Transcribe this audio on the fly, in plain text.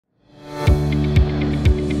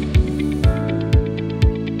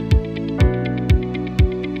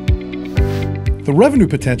The revenue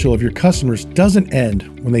potential of your customers doesn't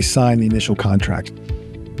end when they sign the initial contract.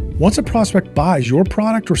 Once a prospect buys your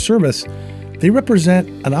product or service, they represent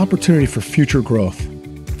an opportunity for future growth.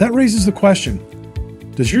 That raises the question,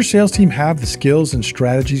 does your sales team have the skills and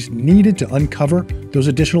strategies needed to uncover those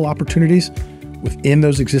additional opportunities within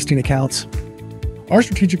those existing accounts? Our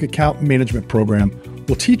strategic account management program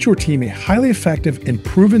will teach your team a highly effective and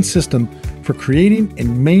proven system for creating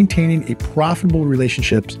and maintaining a profitable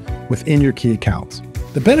relationships within your key accounts.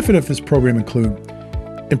 The benefit of this program include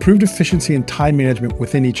improved efficiency and time management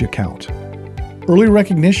within each account, early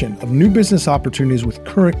recognition of new business opportunities with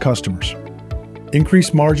current customers,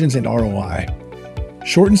 increased margins and ROI,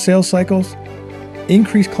 shortened sales cycles,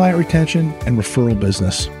 increased client retention, and referral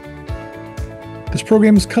business. This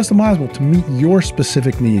program is customizable to meet your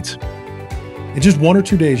specific needs. In just 1 or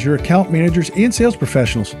 2 days, your account managers and sales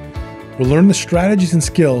professionals will learn the strategies and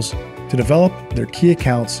skills to develop their key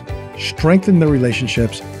accounts, strengthen their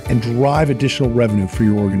relationships, and drive additional revenue for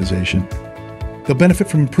your organization. They'll benefit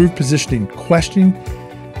from improved positioning, questioning,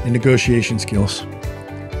 and negotiation skills.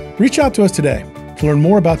 Reach out to us today to learn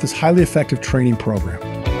more about this highly effective training program.